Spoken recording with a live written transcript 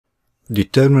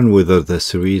Determine whether the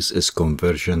series is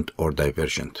convergent or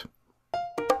divergent.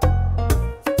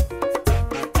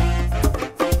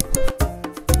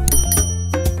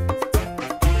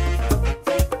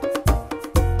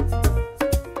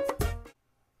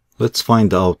 Let's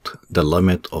find out the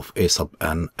limit of a sub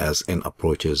n as n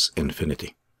approaches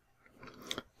infinity.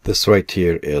 This right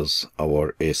here is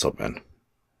our a sub n.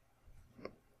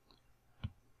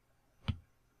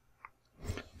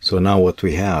 So now what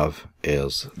we have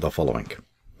is the following.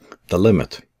 The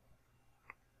limit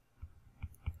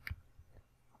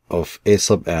of a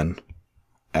sub n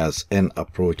as n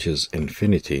approaches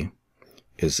infinity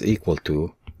is equal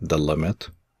to the limit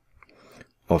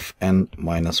of n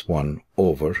minus 1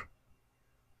 over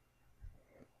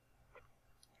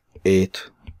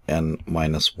 8n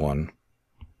minus 1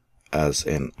 as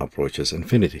n approaches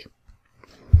infinity.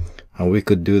 And we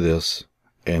could do this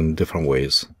in different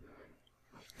ways.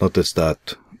 Notice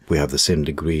that we have the same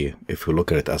degree if we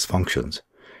look at it as functions,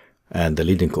 and the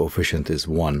leading coefficient is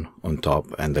 1 on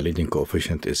top and the leading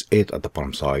coefficient is 8 at the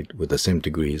bottom side with the same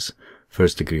degrees,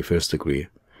 first degree,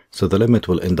 so the limit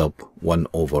will end up 1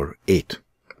 over 8.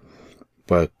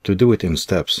 But to do it in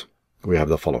steps, we have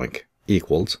the following: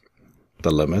 equals the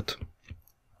limit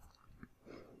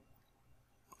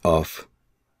of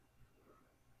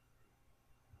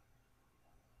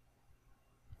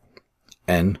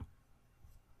n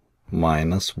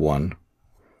minus 1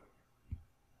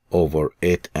 over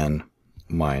 8n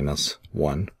minus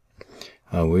 1,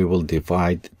 and we will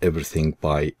divide everything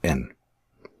by n,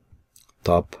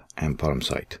 top and bottom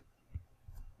side,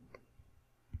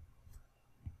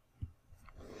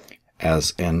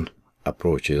 as n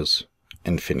approaches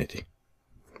infinity.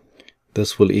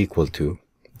 This will equal to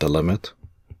the limit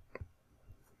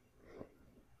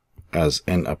as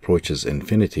n approaches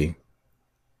infinity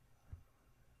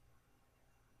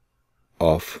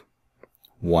of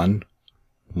 1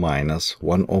 minus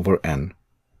 1 over n,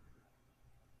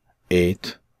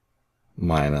 8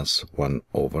 minus 1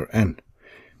 over n.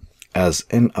 As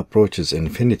n approaches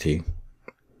infinity,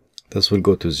 this will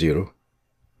go to 0,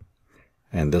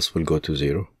 and this will go to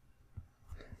 0.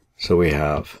 So we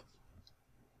have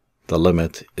the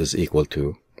limit is equal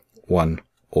to 1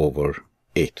 over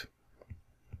 8.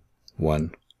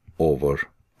 1 over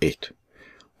 8,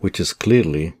 which is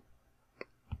clearly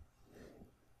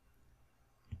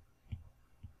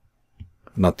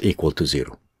not equal to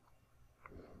 0.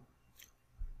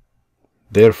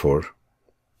 Therefore,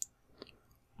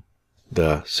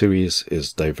 the series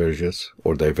is diverges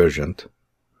or divergent.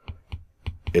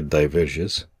 It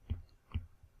diverges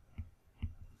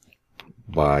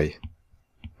by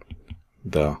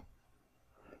the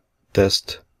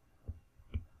test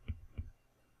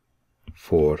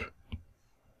for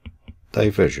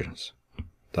divergence.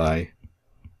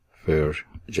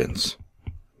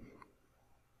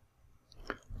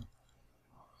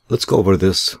 Let's go over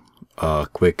this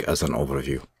quick as an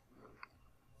overview.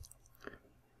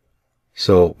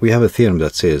 So we have a theorem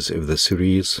that says if the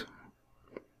series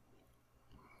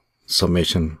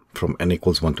summation from n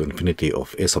equals 1 to infinity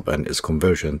of a sub n is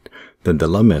convergent, then the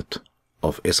limit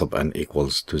of a sub n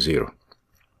equals to 0.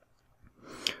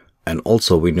 And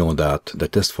also we know that the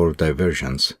test for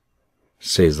divergence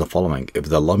says the following: if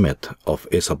the limit of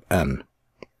a sub n,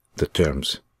 the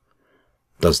terms,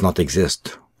 does not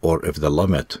exist, or if the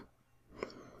limit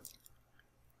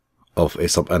of a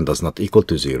sub n does not equal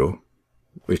to 0,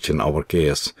 which in our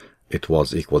case it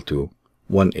was equal to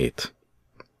 1/8,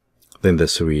 then the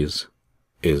series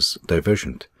is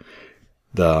divergent.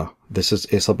 This is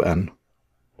a sub n,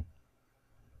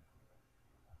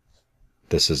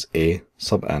 this is a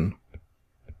sub n,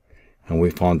 and we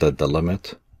found that the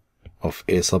limit of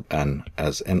a sub n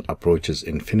as n approaches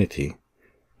infinity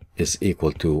is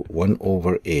equal to 1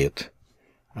 over 8,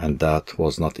 and that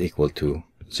was not equal to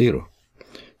 0.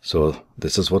 So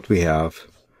this is what we have.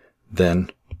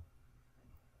 Then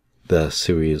the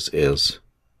series is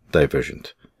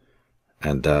divergent,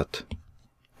 and that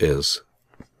is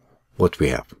what we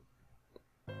have.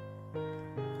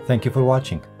 Thank you for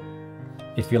watching.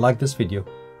 If you like this video,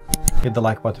 hit the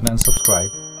like button and subscribe,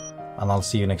 and I'll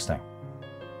see you next time.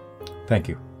 Thank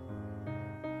you.